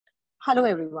Hello,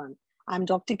 everyone. I'm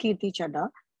Dr. Kirti Chadha,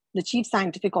 the Chief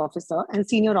Scientific Officer and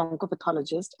Senior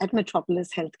Oncopathologist at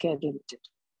Metropolis Healthcare Limited.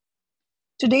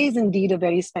 Today is indeed a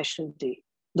very special day,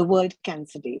 the World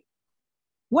Cancer Day.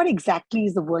 What exactly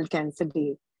is the World Cancer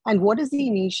Day, and what is the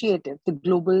initiative the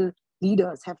global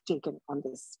leaders have taken on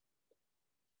this?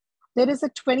 There is a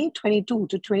 2022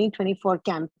 to 2024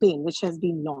 campaign which has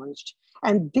been launched,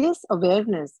 and this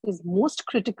awareness is most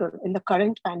critical in the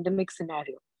current pandemic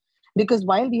scenario. Because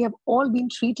while we have all been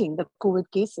treating the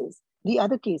COVID cases, the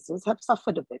other cases have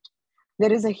suffered a bit.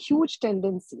 There is a huge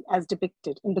tendency as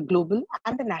depicted in the global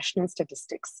and the national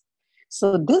statistics.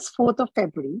 So this 4th of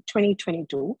February,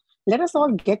 2022, let us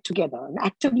all get together and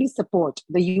actively support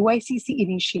the UICC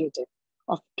initiative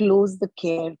of Close the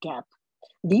Care Gap.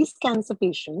 These cancer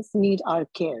patients need our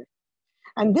care.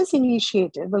 And this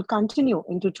initiative will continue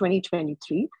into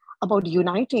 2023 about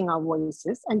uniting our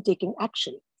voices and taking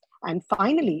action. And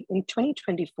finally, in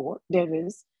 2024, there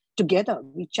is Together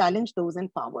We Challenge Those in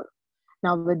Power.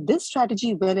 Now, with this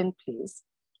strategy well in place,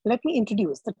 let me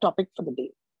introduce the topic for the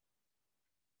day.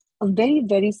 A very,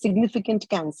 very significant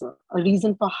cancer, a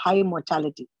reason for high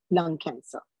mortality, lung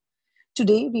cancer.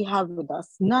 Today, we have with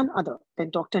us none other than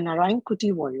Dr.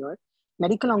 Narayanankutty Warrier,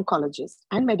 medical oncologist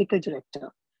and medical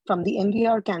director from the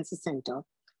MVR Cancer Center,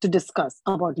 to discuss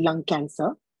about lung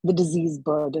cancer, the disease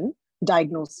burden,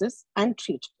 diagnosis, and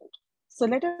treatment. So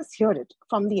let us hear it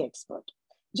from the expert.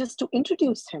 Just to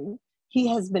introduce him, he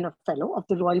has been a fellow of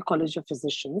the Royal College of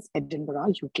Physicians,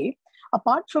 Edinburgh, UK.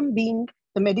 Apart from being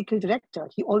the medical director,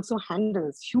 he also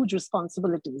handles huge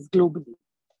responsibilities globally.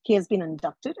 He has been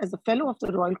inducted as a fellow of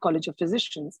the Royal College of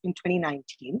Physicians in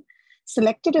 2019,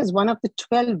 selected as one of the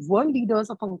 12 world leaders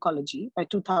of oncology by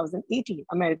 2018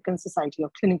 American Society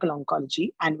of Clinical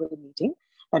Oncology annual meeting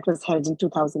that was held in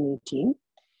 2018.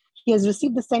 He has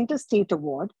received the Center State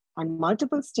Award and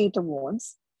multiple state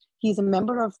awards. He's a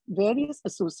member of various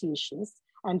associations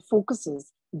and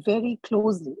focuses very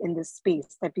closely in this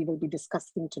space that we will be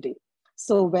discussing today.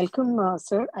 So welcome,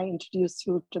 sir. I introduce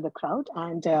you to the crowd,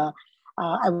 and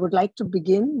I would like to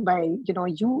begin by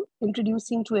you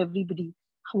introducing to everybody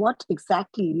what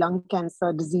exactly lung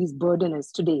cancer disease burden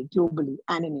is today globally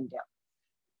and in India.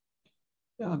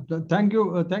 Yeah, thank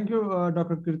you,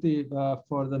 Dr. Kirti,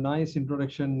 for the nice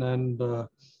introduction and the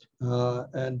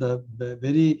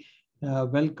very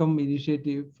welcome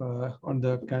initiative on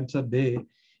the Cancer Day.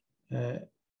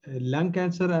 Lung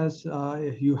cancer, as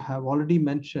you have already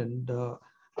mentioned,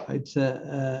 it's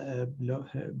a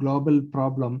global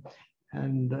problem,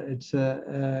 and it's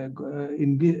the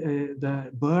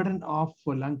burden of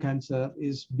lung cancer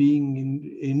is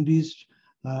being increased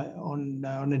on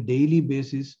a daily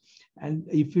basis. And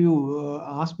if you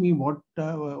ask me what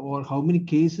or how many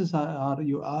cases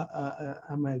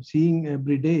am I seeing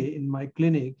every day in my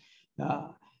clinic,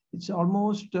 it's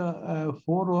almost 4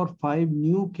 or 5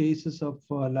 new cases of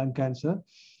lung cancer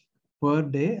per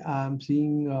day. I'm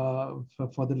seeing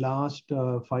for the last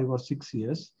 5 or 6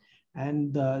 years,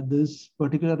 and this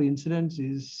particular incidence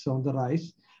is on the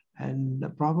rise. And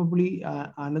probably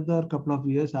another couple of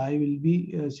years, I will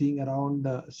be seeing around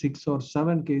 6 or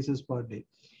 7 cases per day.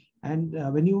 And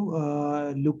when you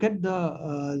look at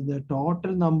the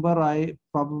total number, I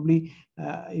probably,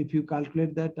 if you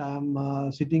calculate that,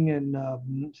 I'm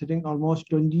sitting almost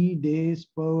 20 days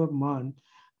per month.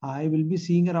 I will be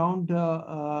seeing around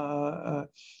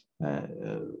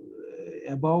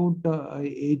about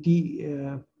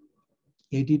 80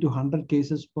 to 100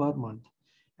 cases per month.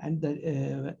 And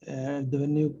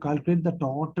when you calculate the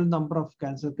total number of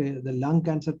the lung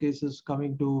cancer cases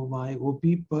coming to my OP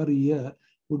per year,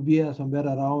 would be somewhere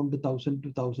around 1,000 to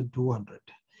 1,200.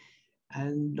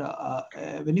 And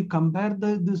when you compare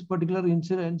this particular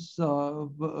incidence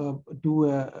to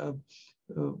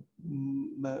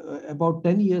about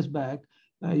 10 years back,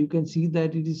 you can see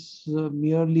that it is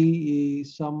merely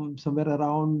somewhere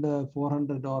around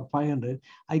 400 or 500.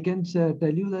 I can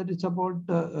tell you that it's about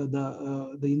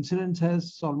the incidence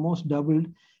has almost doubled,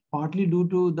 partly due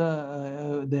to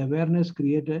the awareness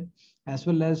created, as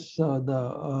well as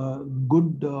the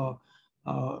good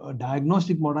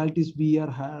diagnostic modalities we are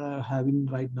having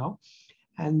right now.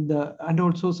 And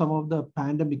also some of the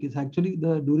pandemic is actually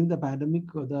during the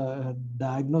pandemic, the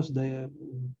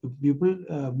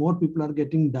more people are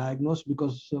getting diagnosed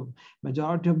because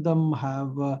majority of them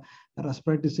have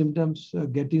respiratory symptoms,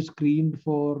 getting screened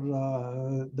for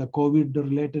the COVID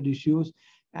related issues.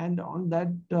 And on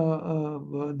that,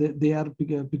 they are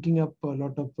picking up a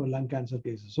lot of lung cancer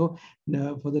cases. So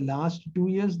for the last 2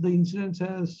 years, the incidence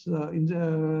has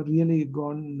really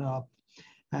gone up.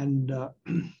 And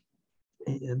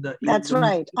that's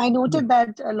right. I noted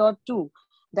that a lot too.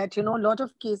 that, a lot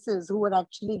of cases who were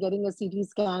actually getting a CT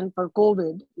scan for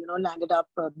COVID, landed up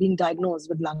being diagnosed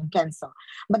with lung cancer.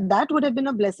 But that would have been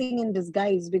a blessing in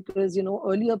disguise because,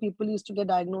 earlier people used to get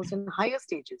diagnosed in higher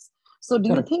stages. So do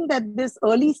you think that this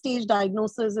early stage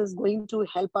diagnosis is going to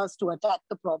help us to attack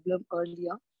the problem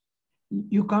earlier?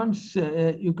 You can't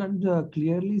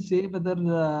clearly say whether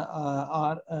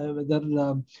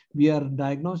we are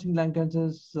diagnosing lung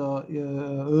cancers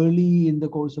early in the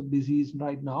course of disease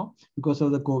right now because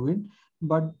of the COVID.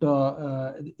 But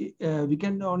we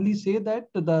can only say that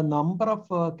the number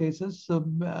of cases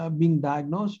being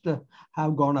diagnosed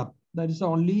have gone up. That is the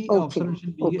only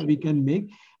observation we can make.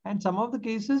 And some of the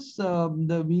cases,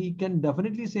 we can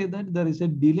definitely say that there is a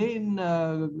delay in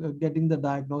getting the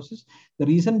diagnosis. The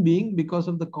reason being because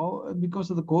of the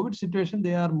COVID situation,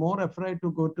 they are more afraid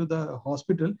to go to the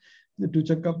hospital to do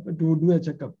a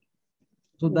checkup.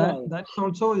 So that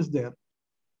also is there.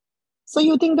 So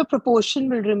you think the proportion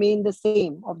will remain the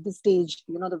same of the stage,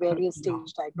 the various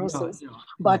stage diagnosis.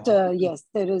 But yes,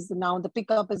 there is now the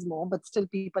pickup is more, but still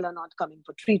people are not coming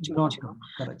for treatment.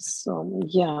 Correct. So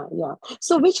yeah.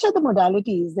 So which are the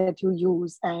modalities that you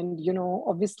use? And,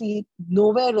 obviously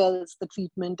nowhere else the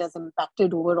treatment has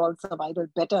impacted overall survival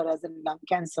better as in lung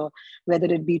cancer, whether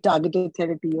it be targeted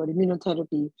therapy or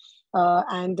immunotherapy.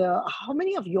 And how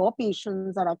many of your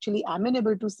patients are actually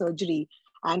amenable to surgery?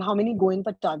 And how many go in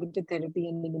for targeted therapy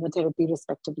and immunotherapy,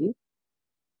 respectively?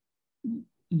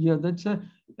 Yeah, that's a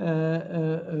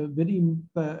very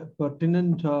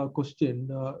pertinent question.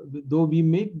 Though we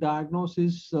make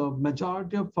diagnosis,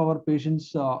 majority of our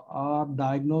patients are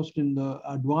diagnosed in the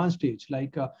advanced stage,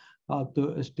 like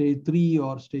stage 3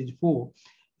 or stage 4.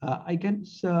 I can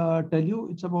tell you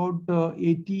it's about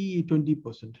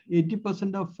 80-20%.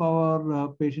 80% of our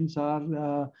patients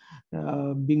are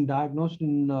being diagnosed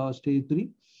in stage 3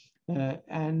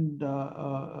 and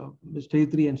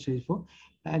stage 3 and stage 4.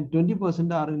 And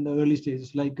 20% are in the early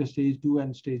stages, like stage 2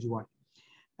 and stage 1.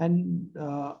 And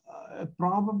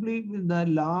probably in the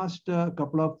last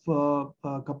couple of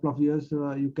years,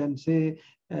 you can say,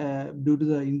 due to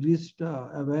the increased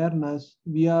awareness,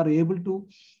 we are able to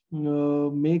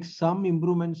make some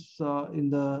improvements in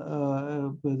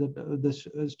the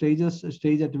stage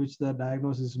at which the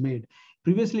diagnosis is made.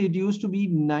 Previously, it used to be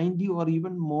 90 or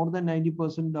even more than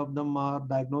 90% of them are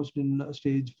diagnosed in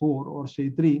stage 4 or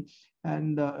stage 3.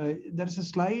 And there's a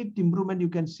slight improvement you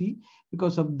can see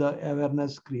because of the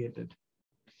awareness created.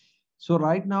 So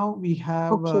right now we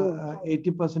have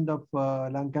 80% of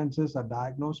lung cancers are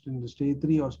diagnosed in the stage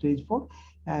 3 or stage 4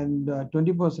 and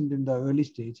 20% in the early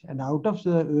stage. And out of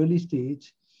the early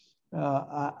stage,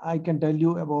 I can tell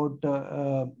you about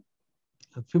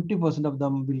 50% of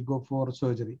them will go for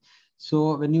surgery.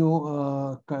 So when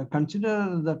you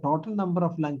consider the total number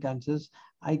of lung cancers,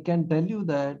 I can tell you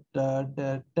that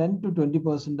 10 to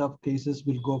 20% of cases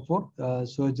will go for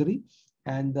surgery,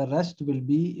 and the rest will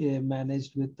be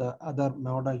managed with other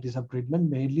modalities of treatment,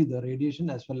 mainly the radiation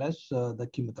as well as the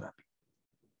chemotherapy.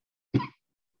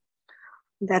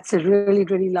 That's a really,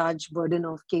 really large burden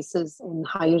of cases in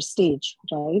higher stage,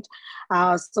 right?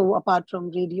 So apart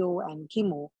from radio and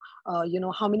chemo,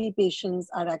 how many patients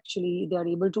are actually, they're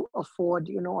able to afford,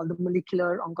 all the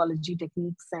molecular oncology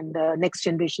techniques and next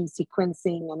generation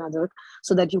sequencing and other,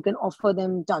 so that you can offer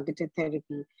them targeted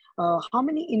therapy. How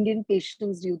many Indian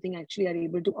patients do you think actually are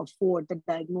able to afford the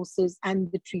diagnosis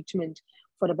and the treatment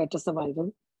for a better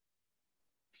survival?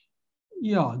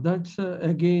 Yeah, that's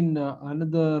again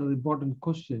another important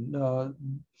question.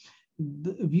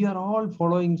 We are all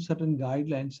following certain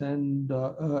guidelines, and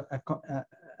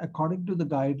according to the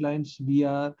guidelines, we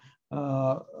are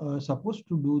supposed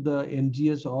to do the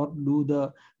NGS or do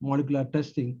the molecular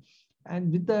testing.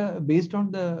 And with based on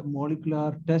the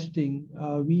molecular testing,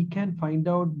 we can find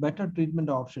out better treatment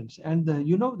options. And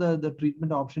the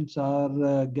treatment options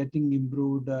are getting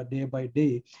improved day by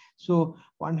day. So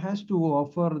one has to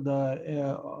offer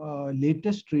the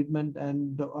latest treatment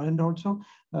and also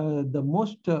the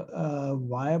most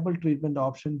viable treatment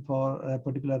option for a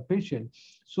particular patient.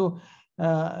 So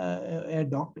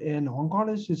an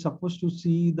oncologist is supposed to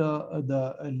see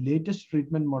the latest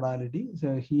treatment modality.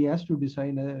 So he has to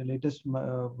design a latest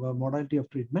modality of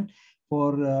treatment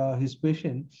for his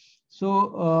patient.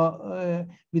 So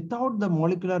without the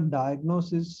molecular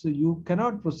diagnosis, you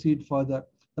cannot proceed further.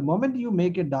 The moment you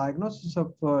make a diagnosis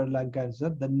of lung cancer,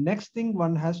 the next thing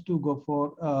one has to go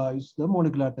for is the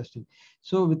molecular testing.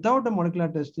 So without the molecular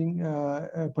testing,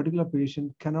 a particular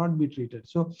patient cannot be treated.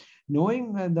 So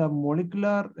knowing the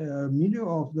molecular milieu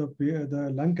of the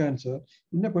lung cancer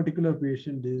in a particular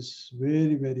patient is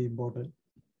very, very important.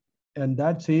 And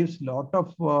that saves a lot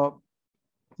of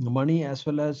money as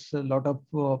well as a lot of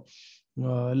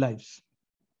lives.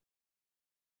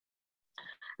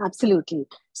 Absolutely.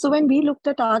 So when we looked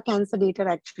at our cancer data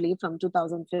actually from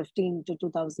 2015 to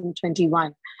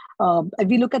 2021,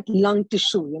 we look at lung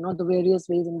tissue, the various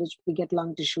ways in which we get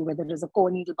lung tissue, whether it is a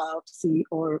core needle biopsy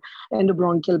or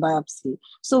endobronchial biopsy.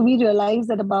 So we realized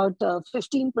that about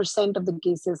 15% of the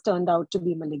cases turned out to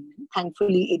be malignant.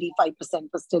 Thankfully, 85%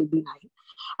 was still benign.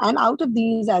 And out of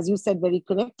these, as you said very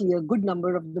correctly, a good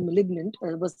number of the malignant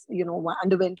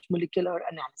underwent molecular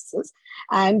analysis.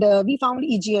 And we found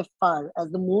EGFR as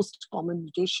the most common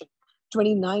mutation.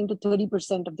 29 to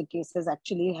 30% of the cases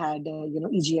actually had,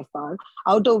 EGFR,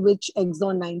 out of which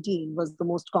exon 19 was the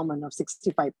most common of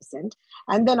 65%.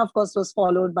 And then, of course, was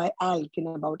followed by ALK in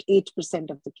about 8%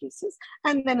 of the cases.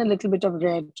 And then a little bit of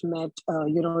RET, MET,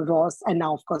 ROS. And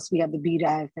now, of course, we have the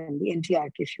BRAF and the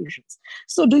NTRK fusions.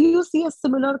 So do you see a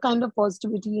similar kind of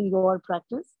positivity in your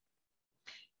practice?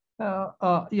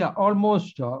 Yeah,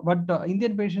 almost. But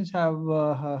Indian patients have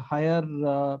higher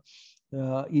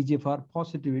EGFR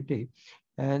positivity.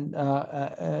 And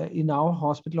in our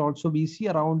hospital also, we see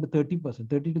around 30%,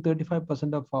 30 to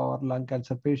 35% of our lung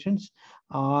cancer patients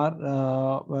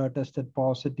are tested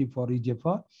positive for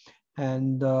EGFR.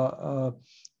 And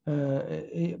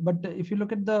but if you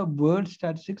look at the world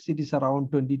statistics, it is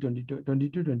around 20 to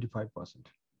 25%.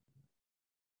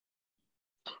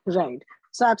 Right.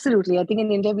 So absolutely. I think in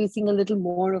India, we're seeing a little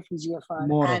more of EGFR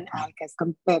and ALK as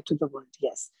compared to the world.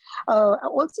 Yes.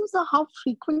 Also, so how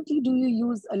frequently do you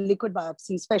use a liquid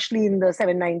biopsy, especially in the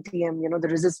 790M, the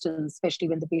resistance, especially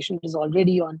when the patient is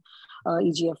already on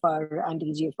EGFR and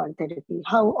EGFR therapy?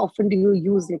 How often do you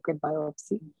use liquid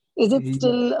biopsy? Is it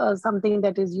still something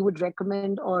that is you would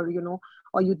recommend, or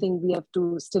you think we have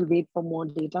to still wait for more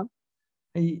data?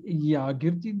 Yeah,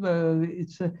 Kirti,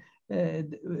 it's a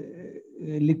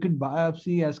liquid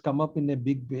biopsy has come up in a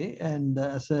big way and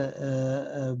as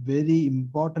a very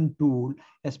important tool,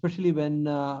 especially when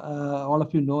all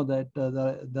of you know that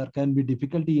there can be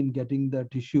difficulty in getting the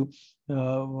tissue.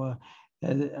 When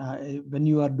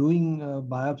you are doing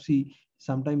biopsy,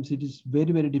 sometimes it is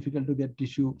very, very difficult to get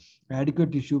tissue,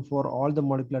 adequate tissue for all the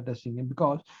molecular testing. And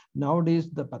because nowadays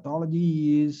the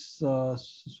pathology is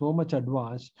so much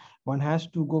advanced, one has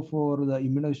to go for the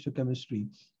immunohistochemistry,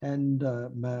 and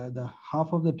the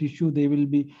half of the tissue they will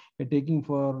be taking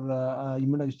for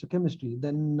immunohistochemistry,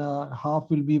 then half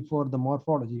will be for the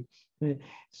morphology.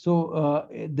 So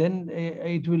then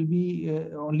it will be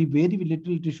only very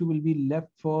little tissue will be left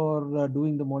for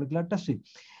doing the molecular testing.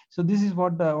 So this is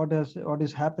what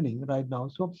is happening right now.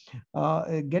 So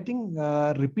getting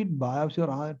repeat biopsy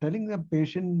or telling the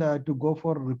patient to go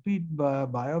for repeat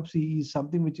biopsy is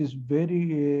something which is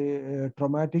very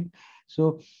traumatic.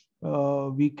 So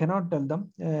we cannot tell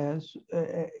them.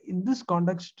 In this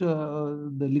context,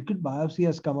 the liquid biopsy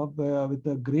has come up with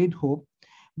a great hope.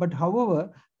 But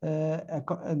however,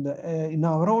 in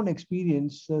our own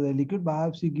experience, the liquid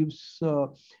biopsy gives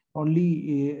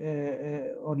only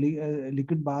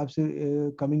liquid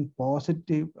biopsy coming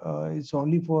positive. It's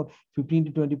only for 15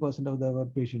 to 20% of our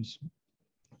patients.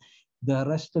 The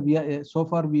rest, so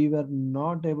far we were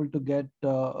not able to get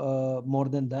more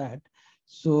than that.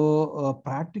 So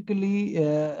practically,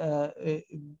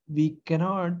 we can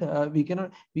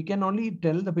only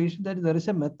tell the patient that there is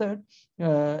a method,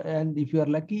 and if you are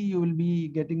lucky, you will be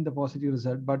getting the positive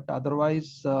result. But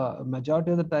otherwise,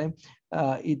 majority of the time,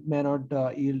 it may not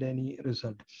yield any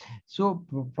result. So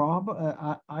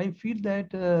I feel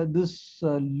that this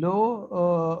low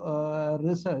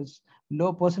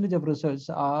percentage of results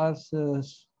are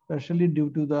especially due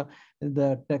to the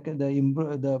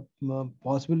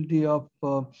possibility of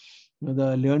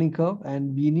the learning curve,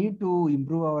 and we need to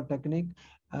improve our technique.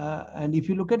 And if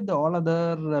you look at all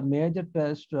other major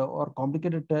tests or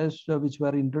complicated tests which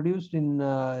were introduced in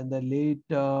the late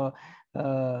the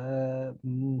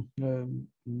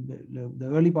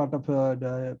early part of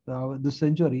this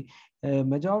century,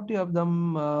 majority of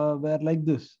them were like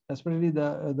this, especially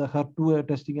the HER2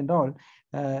 testing and all.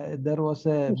 There was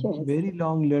a very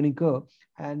long learning curve,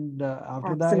 and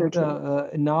after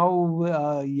that, now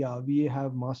we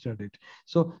have mastered it.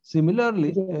 So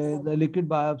similarly, the liquid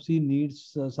biopsy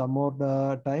needs some more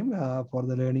time for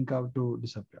the learning curve to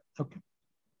disappear. Okay.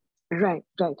 Right.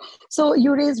 So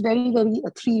you raised very,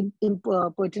 three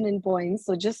pertinent points.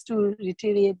 So just to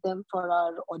reiterate them for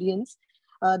our audience,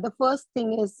 The first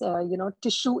thing is,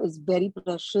 tissue is very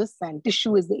precious and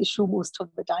tissue is the issue most of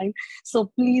the time.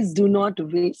 So please do not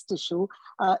waste tissue.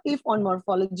 If on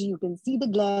morphology, you can see the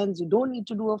glands, you don't need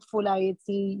to do a full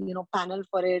IHC, panel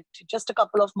for it, just a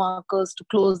couple of markers to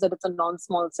close that it's a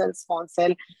non-small cell, small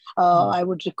cell. I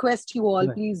would request you all,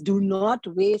 please do not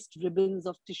waste ribbons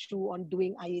of tissue on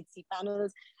doing IHC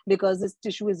panels, because this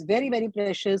tissue is very, very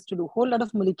precious to do a whole lot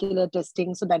of molecular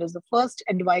testing. So that is the first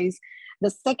advice. The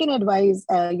second advice,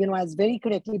 as very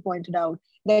correctly pointed out,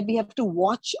 that we have to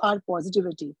watch our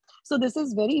positivity. So this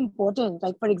is very important.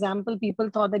 Like, for example, people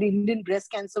thought that Indian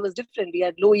breast cancer was different. We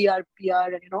had low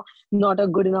ER/PR and, not a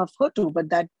good enough HER2, but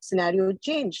that scenario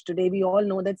changed. Today, we all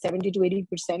know that 70 to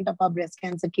 80% of our breast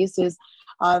cancer cases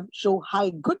show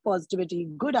high, good positivity,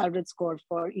 good average score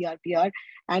for ER/PR.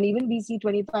 And even we see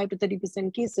 25 to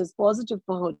 30% cases positive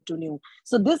for HER2 new.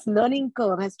 So this learning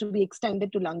curve has to be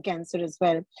extended to lung cancer as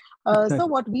well. So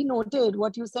what we noted,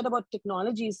 what you said about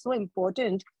technology is so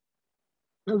important.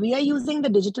 We are using the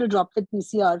digital droplet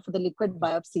PCR for the liquid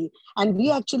biopsy, and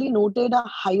we actually noted a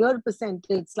higher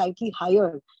percentage, slightly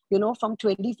higher, from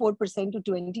 24% to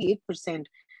 28%.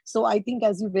 So I think,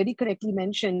 as you very correctly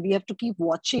mentioned, we have to keep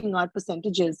watching our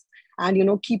percentages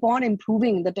and, keep on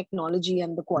improving the technology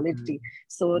and the quality.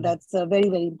 So that's a very,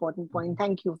 very important point.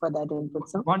 Thank you for that input,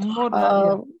 sir. One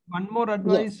more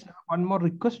advice, yes. One more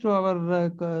request to our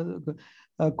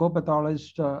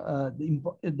co-pathologist. I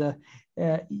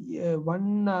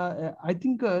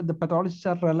think the pathologists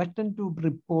are reluctant to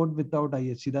report without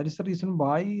IHC. That is the reason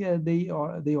why they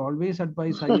always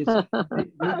advise IHC.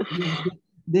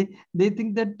 They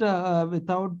think that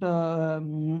without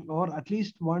or at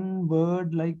least one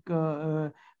word like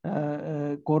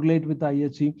correlate with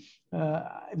IHC,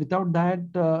 without that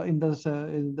in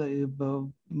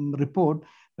the report,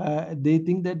 they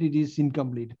think that it is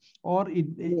incomplete. Or it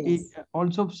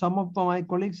also, some of my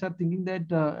colleagues are thinking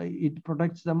that it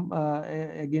protects them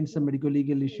against the medical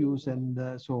legal issues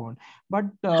and so on. But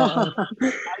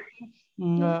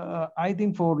I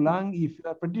think for lung, if you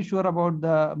are pretty sure about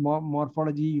the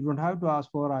morphology, you don't have to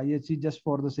ask for IHC just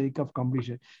for the sake of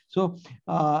completion. So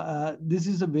this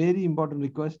is a very important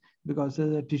request, because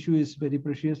the tissue is very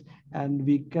precious and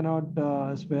we cannot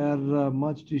spare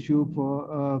much tissue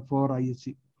for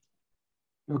IHC.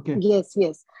 Okay. Yes.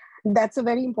 That's a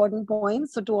very important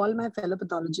point. So to all my fellow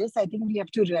pathologists, I think we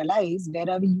have to realize, where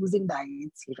are we using the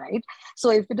IHC, right? So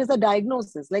if it is a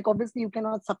diagnosis, like obviously you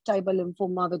cannot subtype a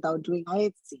lymphoma without doing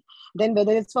IHC. Then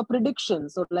whether it's for prediction,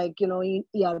 so like,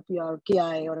 ER/PR,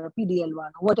 KI or a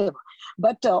PDL1 or whatever,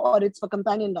 but or it's for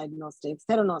companion diagnostics,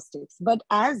 theranostics. But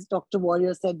as Dr.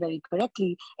 Warrier said very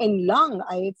correctly, in lung,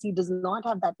 IHC does not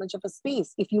have that much of a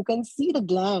space. If you can see the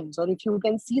glands or if you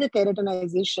can see the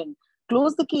keratinization,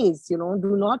 close the case, do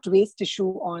not waste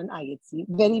tissue on IHC.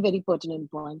 Very, very pertinent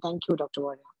point. Thank you, Dr.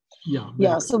 Warrier.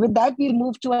 Yeah. So with that, we'll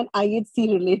move to an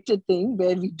IHC related thing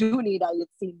where we do need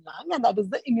IHC in lung, and that is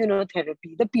the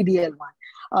immunotherapy, the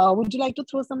PDL1. Would you like to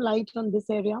throw some light on this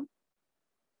area?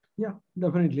 Yeah,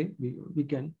 definitely. We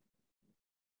can.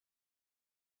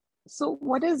 So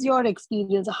what is your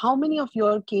experience? How many of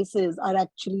your cases are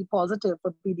actually positive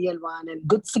for PDL1 and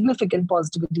good significant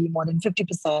positivity, more than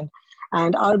 50%,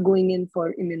 and are going in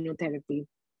for immunotherapy?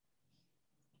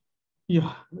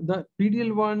 Yeah, the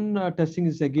PDL1 testing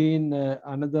is again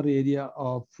another area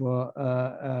of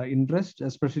interest,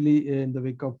 especially in the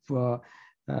wake of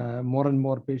more and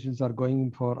more patients are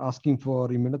asking for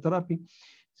immunotherapy.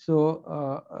 So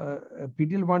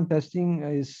PDL1 testing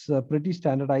is pretty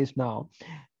standardized now.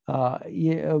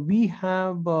 We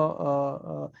have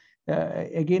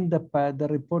again the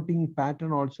reporting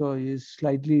pattern also is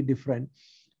slightly different.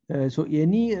 So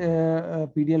any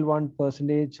PDL1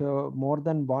 percentage, more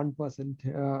than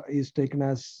 1% is taken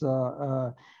as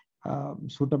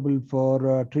suitable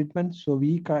for treatment. So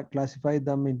we classify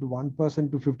them into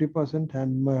 1% to 50%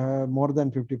 and more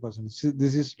than 50%. So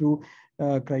this is two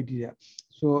criteria.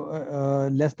 So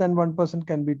less than 1%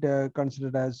 can be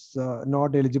considered as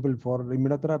not eligible for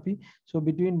immunotherapy. So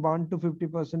between 1 to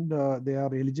 50%, they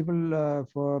are eligible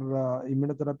for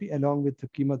immunotherapy along with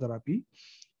chemotherapy.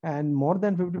 And more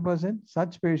than 50%,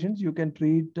 such patients you can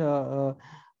treat them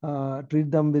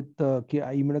with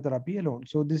immunotherapy alone.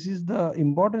 So this is the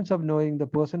importance of knowing the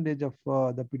percentage of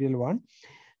the PDL1.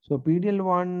 So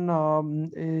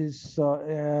PDL1 is,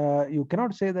 you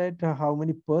cannot say that how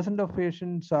many percent of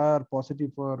patients are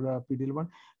positive for PDL1,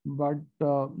 but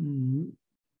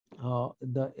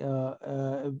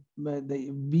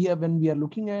when we are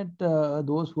looking at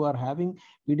those who are having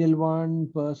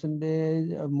PDL1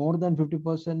 percentage, more than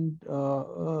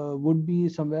 50% would be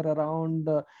somewhere around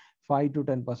 5 to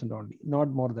 10% only, not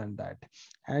more than that.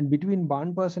 And between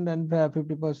 1% and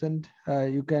 50%,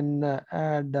 you can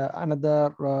add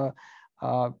another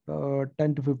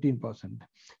 10 to 15%.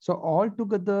 So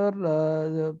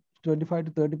altogether, 25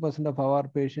 to 30% of our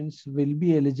patients will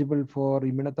be eligible for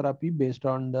immunotherapy based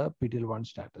on the PD-L1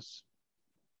 status.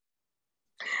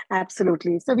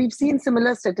 Absolutely. So we've seen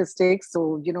similar statistics.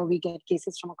 So, we get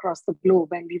cases from across the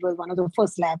globe, and we were one of the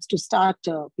first labs to start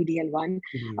PD-L1.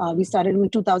 We started in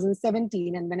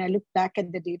 2017. And when I look back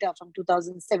at the data from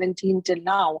 2017 till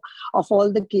now, of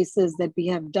all the cases that we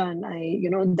have done,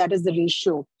 that is the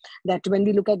ratio. That when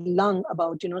we look at lung,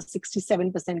 about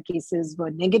 67% cases were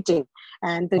negative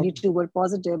and 32 were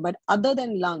positive. But other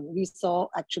than lung, we saw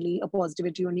actually a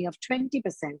positivity only of 20%.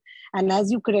 And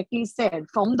as you correctly said,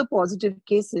 from the positive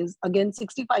cases, again,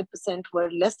 65%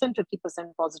 were less than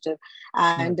 50% positive,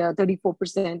 and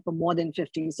 34% were more than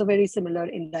 50. So very similar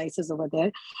indices over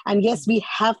there. And yes, we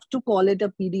have to call it a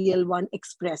PD-L1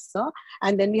 expressor,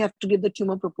 and then we have to give the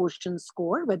tumor proportion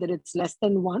score, whether it's less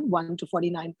than 1 to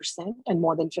 49%, and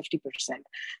more than 50%.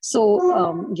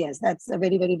 So yes, that's a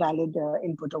very, very valid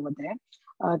input over there.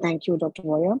 Thank you, Dr.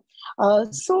 Warrier.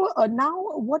 So now,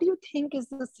 what do you think is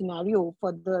the scenario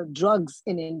for the drugs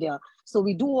in India? So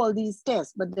we do all these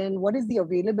tests, but then what is the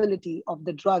availability of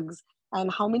the drugs, and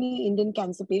how many Indian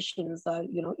cancer patients are,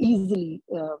 easily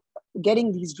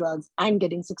getting these drugs and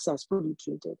getting successfully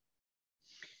treated?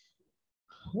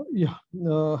 Yeah.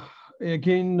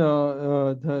 Again,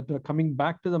 coming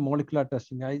back to the molecular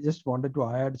testing, I just wanted to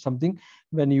add something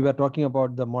when you were talking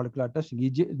about the molecular testing.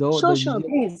 Sure.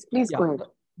 Please go ahead.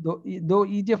 Though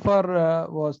EGFR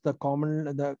was the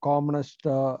commonest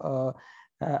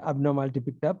abnormality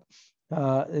picked up,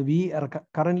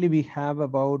 currently we have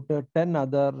about 10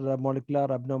 other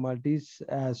molecular abnormalities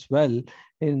as well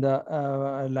in the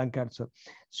lung cancer.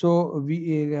 So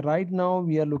right now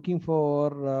we are looking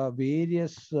for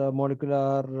various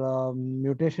molecular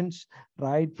mutations,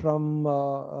 right from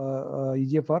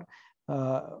EGFR,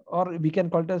 or we can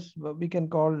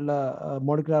call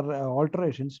molecular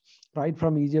alterations, right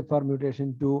from EGFR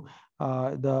mutation to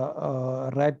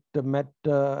the RET, MET,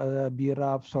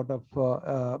 BRAF sort of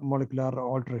molecular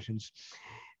alterations.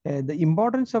 The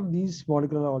importance of these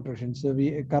molecular alterations,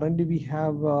 currently we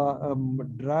have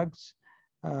drugs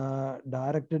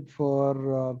directed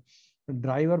for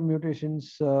driver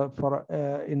mutations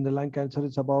in the lung cancer.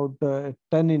 It's about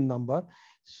 10 in number.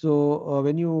 So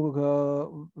when you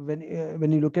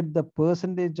look at the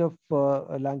percentage of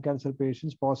lung cancer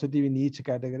patients positive in each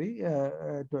category,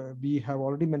 we have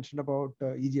already mentioned about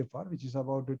EGFR, which is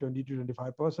about 20 to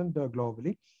 25%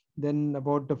 globally. Then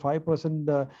about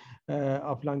 5%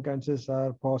 of lung cancers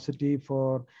are positive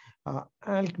for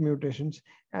ALK mutations,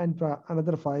 and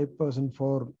another 5%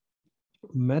 for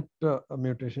MET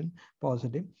mutation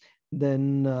positive.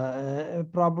 Then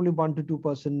probably 1 to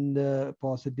 2%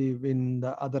 positive in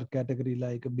the other category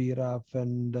like BRAF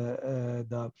and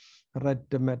the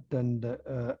RET, MET, and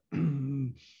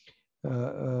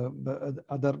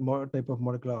other type of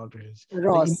molecular alterations.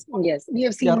 ROS, yes, we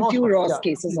have seen few ROS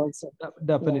cases also.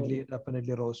 Definitely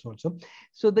ROS also.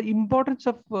 So the importance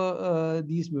of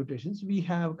these mutations,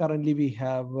 currently we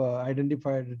have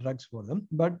identified drugs for them,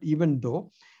 but even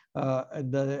though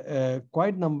the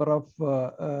quite number of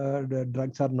the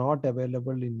drugs are not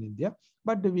available in India,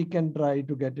 but we can try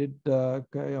to get it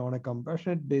on a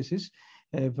compassionate basis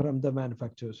from the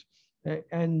manufacturers.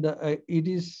 And it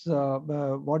is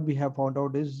what we have found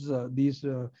out is these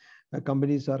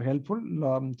companies are helpful.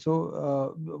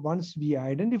 So once we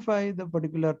identify the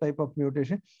particular type of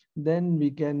mutation, then we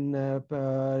can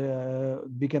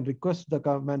request the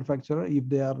manufacturer, if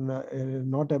they are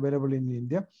not available in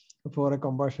India, for a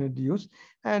compassionate use,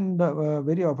 and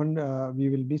very often we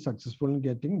will be successful in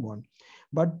getting one.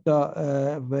 But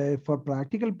for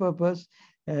practical purpose,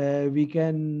 we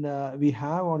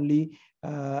have only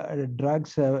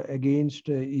drugs against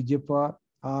EGFR,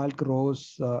 ALK,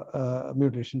 ROS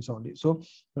mutations only. So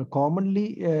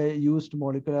commonly used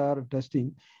molecular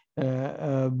testing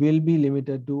will be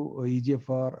limited to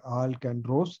EGFR, ALK, and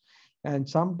ROS, and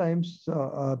sometimes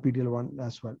PD-L1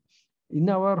 as well. In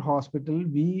our hospital,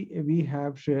 we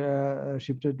have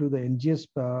shifted to the NGS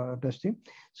testing.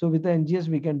 So with the NGS,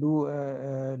 we can do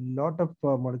a lot of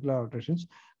molecular alterations.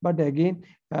 But again,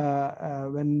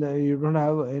 when you don't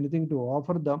have anything to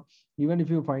offer them, even if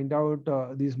you find out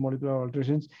these molecular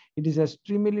alterations, it is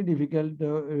extremely difficult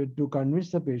to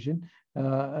convince the patient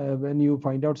when you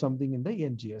find out something in the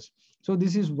NGS. So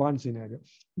this is one scenario.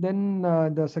 Then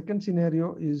the second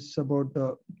scenario is about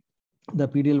the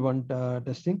PDL1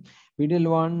 testing.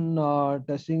 PDL1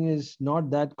 testing is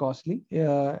not that costly.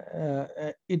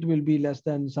 It will be less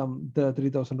than some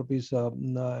 3,000 rupees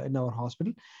in our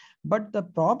hospital. But the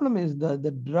problem is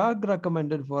the drug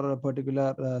recommended for a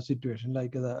particular situation,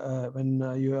 like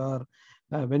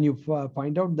when you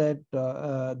find out that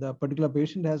the particular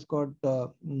patient has got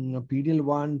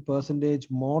PDL1 percentage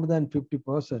more than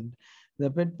 50%, the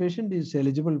patient is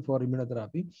eligible for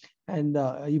immunotherapy. And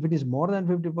if it is more than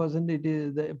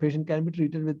 50%, the patient can be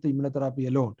treated with immunotherapy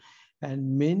alone.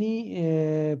 And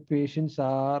many patients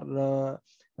are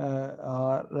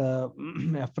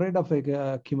afraid of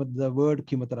the word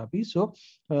chemotherapy. So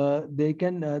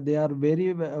they are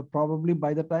very probably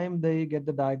by the time they get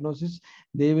the diagnosis,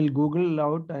 they will Google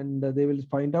out and they will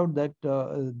find out that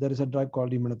there is a drug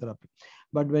called immunotherapy.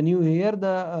 But when you hear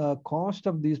the cost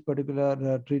of these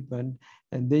particular treatment,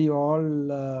 and they all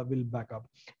will back up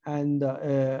and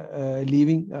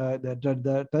leaving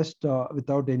the test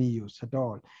without any use at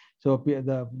all. So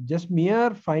the just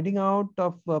mere finding out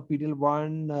of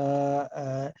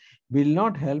PDL1 will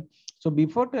not help. So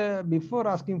before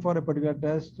asking for a particular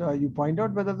test, you find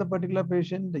out whether the particular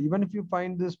patient, even if you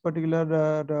find this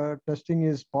particular testing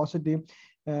is positive,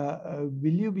 will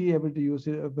you be able to use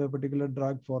a particular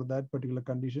drug for that particular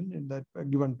condition in that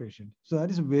given patient? So that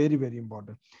is very, very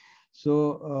important.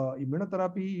 So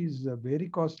immunotherapy is a very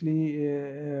costly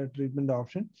treatment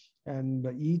option, and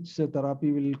each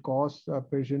therapy will cost a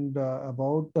patient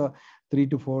about 3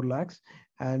 to 4 lakhs.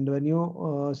 And when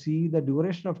you see the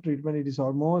duration of treatment, it is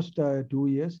almost 2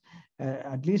 years.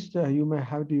 At least you may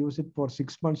have to use it for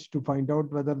 6 months to find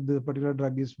out whether the particular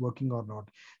drug is working or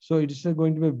not. So it is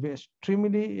going to be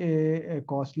extremely a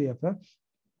costly affair.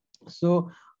 So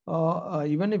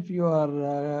even if you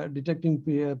are detecting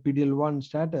PDL1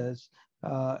 status,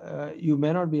 you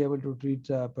may not be able to treat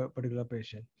a particular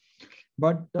patient.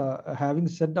 But having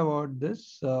said about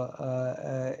this,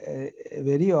 very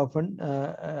often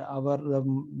our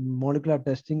molecular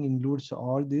testing includes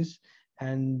all this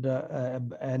and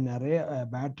a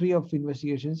battery of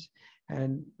investigations.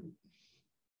 And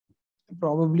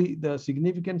probably the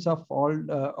significance of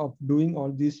of doing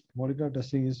all this molecular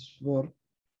testing is for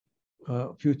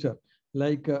future.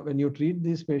 Like when you treat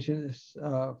these patients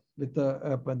with the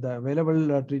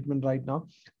available treatment right now,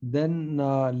 then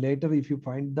later if you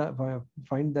find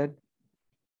that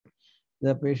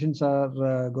the patients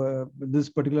are this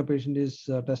particular patient is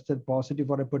tested positive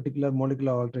for a particular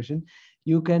molecular alteration,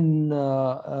 you can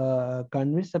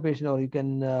convince the patient, or you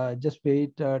can just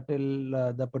wait till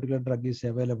the particular drug is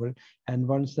available. And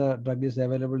once the drug is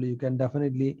available, you can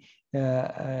definitely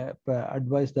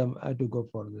advise them to go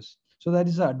for this. So that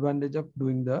is the advantage of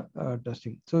doing the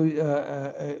testing. So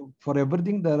for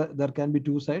everything, there can be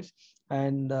two sides,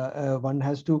 and one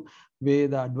has to weigh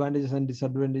the advantages and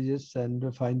disadvantages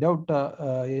and find out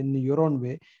in your own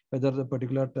way whether the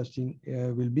particular testing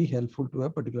will be helpful to a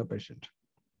particular patient.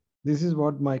 This is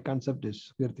what my concept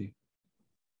is, Kirti.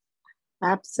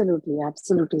 Absolutely,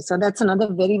 absolutely. So that's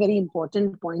another very, very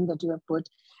important point that you have put,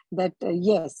 that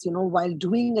yes, while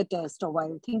doing a test or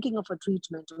while thinking of a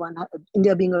treatment,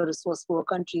 India being a resource poor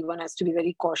country, one has to be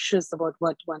very cautious about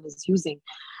what one is using,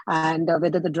 and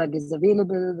whether the drug is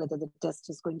available, whether the test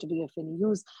is going to be of any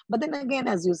use. But then again,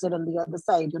 as you said on the other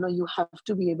side, you have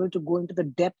to be able to go into the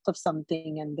depth of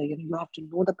something, and you have to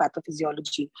know the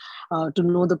pathophysiology, to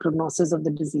know the prognosis of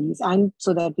the disease, and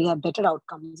so that we have better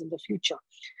outcomes in the future.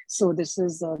 So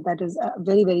that is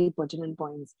very, very pertinent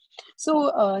points.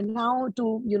 So now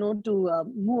to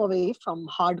move away from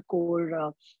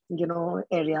hardcore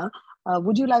area,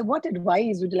 what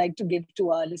advice would you like to give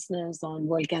to our listeners on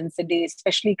World Cancer Day,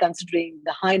 especially considering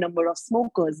the high number of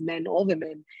smokers, men or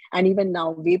women, and even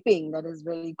now vaping, that is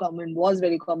was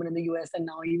very common in the US, and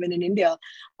now even in India,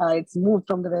 it's moved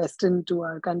from the Western to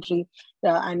our country,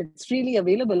 and it's freely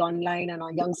available online, and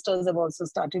our youngsters have also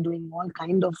started doing all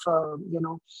kind of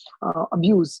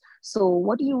abuse. So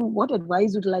what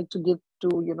advice would you like to give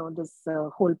to this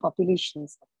whole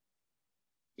populations?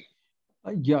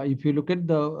 Yeah, if you look at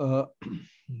the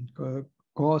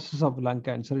causes of lung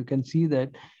cancer, you can see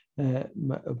that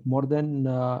more than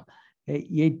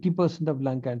 80% of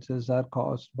lung cancers are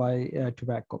caused by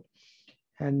tobacco.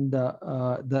 And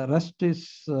the rest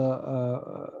is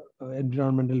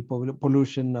environmental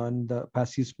pollution and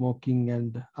passive smoking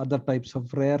and other types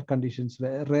of rare conditions,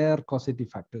 rare causative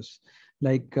factors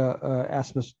like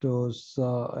asbestos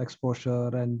exposure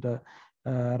and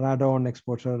radon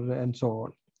exposure and so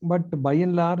on. But by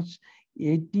and large,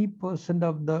 80%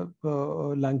 of the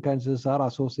lung cancers are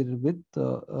associated with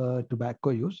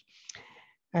tobacco use.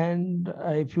 And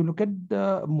if you look at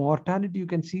the mortality, you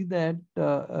can see that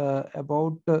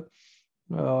about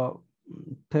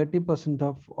 30%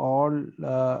 of all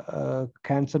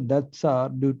cancer deaths are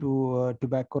due to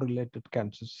tobacco-related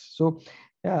cancers. So,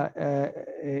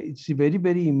 it's very,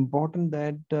 very important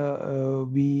that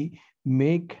we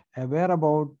make aware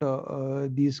about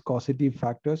these causative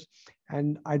factors.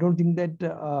 And I don't think that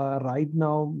right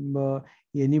now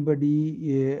anybody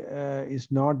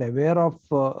is not aware of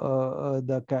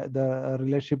the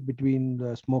relationship between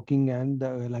the smoking and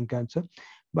the lung cancer.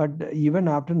 But even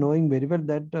after knowing very well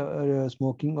that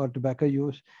smoking or tobacco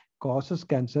use causes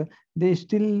cancer, they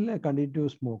still continue to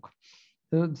smoke.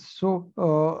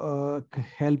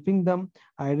 Helping them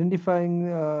identifying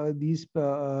these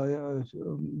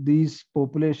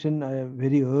population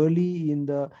very early in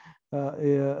the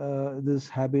this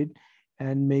habit,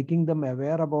 and making them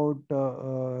aware about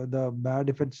the bad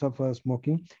effects of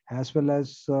smoking, as well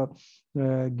as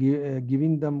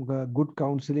giving them good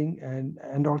counseling.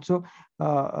 And also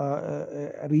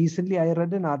recently I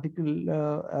read an article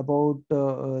about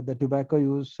the tobacco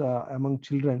use among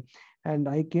children, and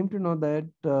I came to know that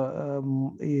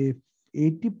if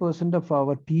 80% of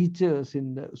our teachers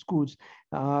in the schools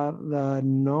are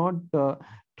not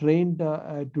trained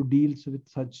to deal with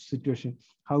such situation,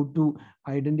 how to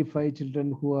identify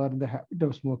children who are in the habit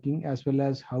of smoking, as well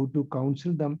as how to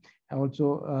counsel them,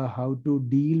 also how to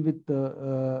deal with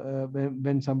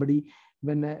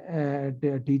when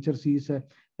a teacher sees a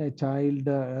child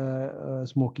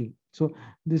smoking. So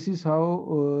this is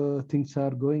how things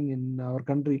are going in our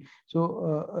country.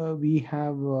 So we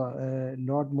have a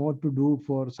lot more to do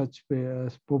for such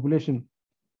population.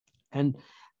 And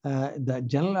the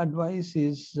general advice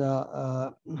is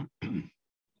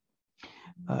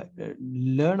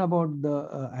learn about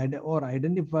the or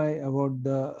identify about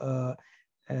the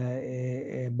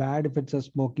bad effects of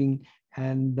smoking.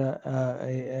 And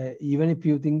even if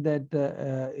you think that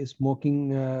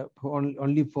smoking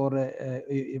only for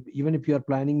even if you are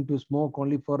planning to smoke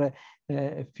only for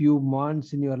a few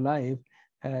months in your life,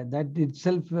 that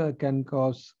itself can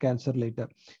cause cancer later.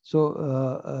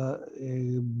 So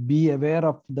be aware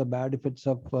of the bad effects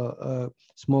of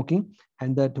smoking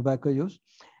and the tobacco use,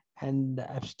 and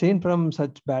abstain from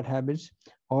such bad habits.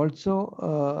 Also,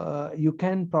 you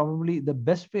can probably, the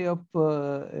best way of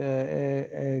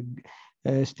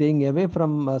staying away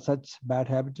from such bad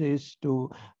habits is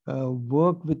to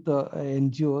work with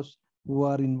NGOs who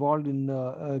are involved in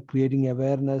creating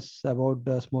awareness about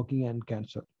smoking and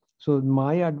cancer. So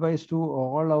my advice to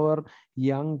all our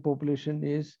young population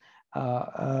is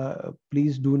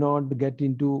please do not get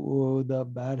into the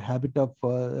bad habit of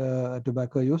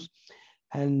tobacco use.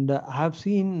 And I have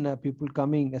seen people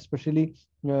coming, especially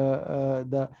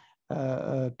the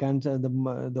cancer,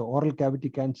 the oral cavity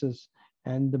cancers,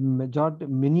 and the majority,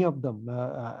 many of them,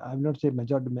 I will not say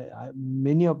majority,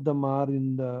 many of them are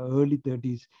in the early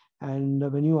 30s. And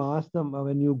when you ask them,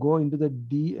 when you go into the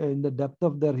in the depth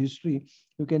of their history,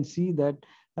 you can see that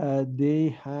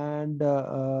they had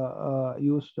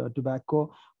used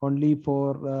tobacco only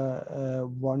for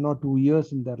 1 or 2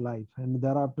 years in their life, and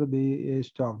thereafter they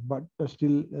stopped, but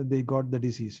still they got the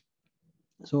disease.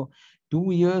 So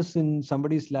 2 years in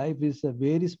somebody's life is a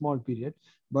very small period,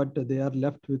 but they are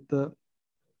left with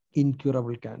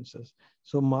incurable cancers.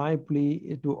 So my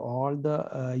plea to all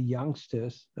the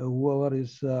youngsters, whoever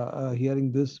is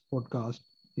hearing this podcast,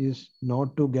 is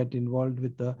not to get involved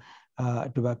with the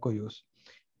tobacco use.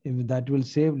 If that will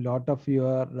save a lot of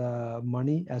your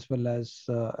money, as well as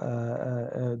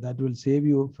that will save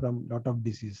you from a lot of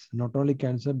disease, not only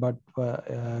cancer, but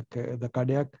the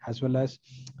cardiac, as well as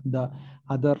the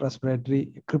other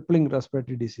respiratory, crippling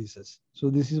respiratory diseases. So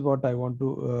this is what I want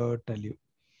to tell you.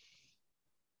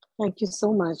 Thank you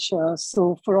so much.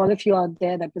 So for all of you out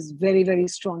there, that was very, very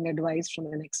strong advice from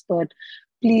an expert.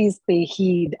 Please pay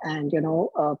heed and,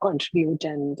 contribute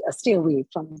and stay away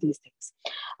from these things.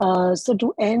 So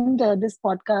to end this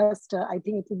podcast, I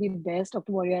think it would be best,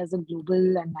 Dr. Warrier, as a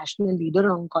global and national leader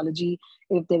in oncology,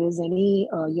 if there is any,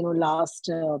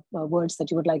 last words that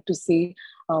you would like to say.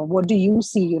 What do you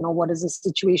see? What is the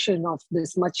situation of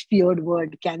this much feared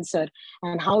word, cancer,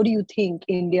 and how do you think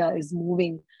India is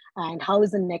moving? And how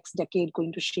is the next decade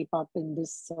going to shape up in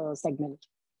this segment?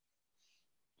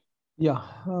 Yeah,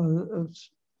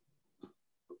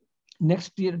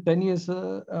 next year, 10 years,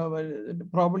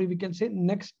 probably we can say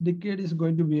next decade is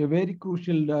going to be a very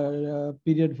crucial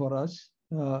period for us.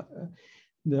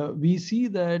 We see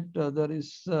that there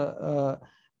is a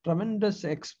tremendous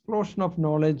explosion of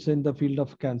knowledge in the field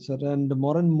of cancer, and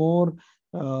more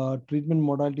treatment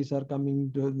modalities are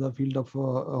coming to the field of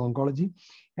oncology.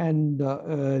 And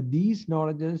this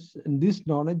knowledge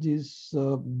is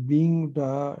being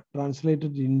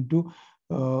translated into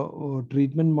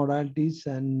treatment modalities,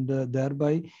 and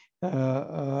thereby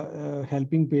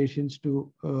helping patients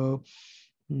to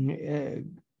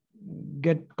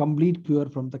get complete cure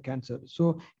from the cancer.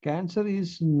 So cancer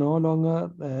is no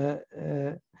longer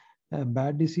a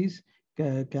bad disease.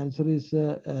 Cancer is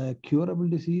a curable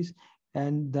disease,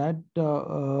 and that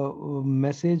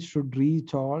message should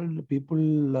reach all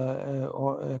people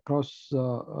across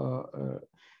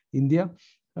India,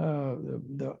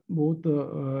 both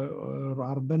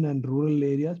urban and rural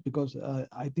areas, because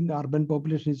I think urban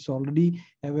population is already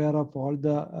aware of all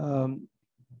the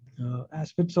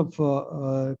aspects of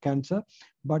cancer,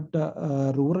 but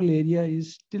rural area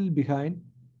is still behind.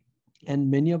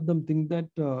 And many of them think that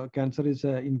cancer is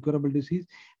an incurable disease,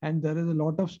 and there is a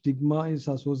lot of stigma is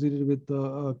associated with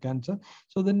cancer.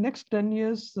 So the next 10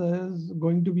 years is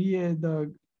going to be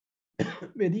the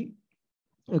very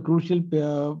crucial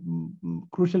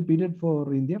period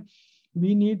for India.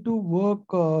 We need to work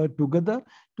together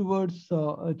towards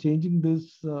changing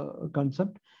this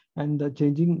concept and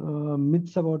changing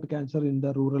myths about cancer in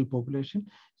the rural population,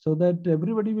 so that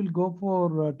everybody will go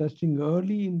for testing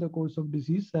early in the course of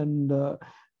disease, and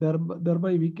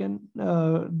thereby we can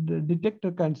detect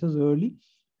cancers early,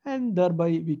 and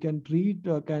thereby we can treat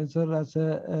cancer as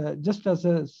a just as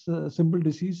a simple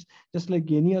disease, just like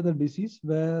any other disease,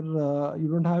 where you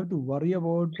don't have to worry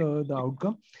about the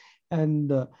outcome.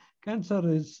 And cancer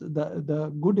is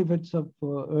the good effects of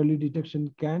early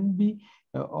detection can be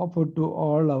offered to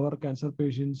all our cancer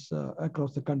patients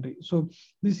across the country. So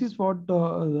this is what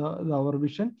our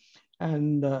vision,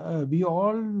 and we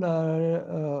all,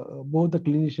 both the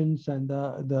clinicians and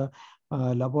the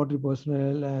laboratory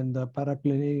personnel and the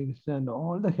paraclinics and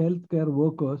all the healthcare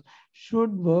workers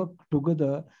should work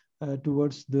together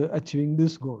towards achieving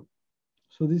this goal.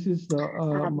 So this is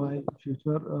my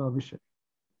future vision.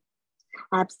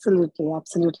 Absolutely,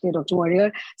 absolutely, Dr.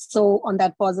 Warrier. So on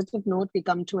that positive note, we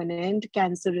come to an end.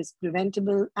 Cancer is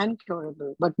preventable and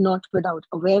curable, but not without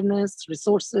awareness,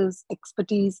 resources,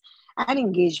 expertise, and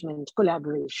engagement,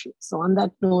 collaboration. So on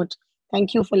that note,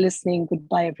 thank you for listening.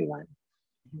 Goodbye, everyone.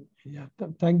 Yeah,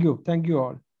 thank you. Thank you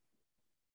all.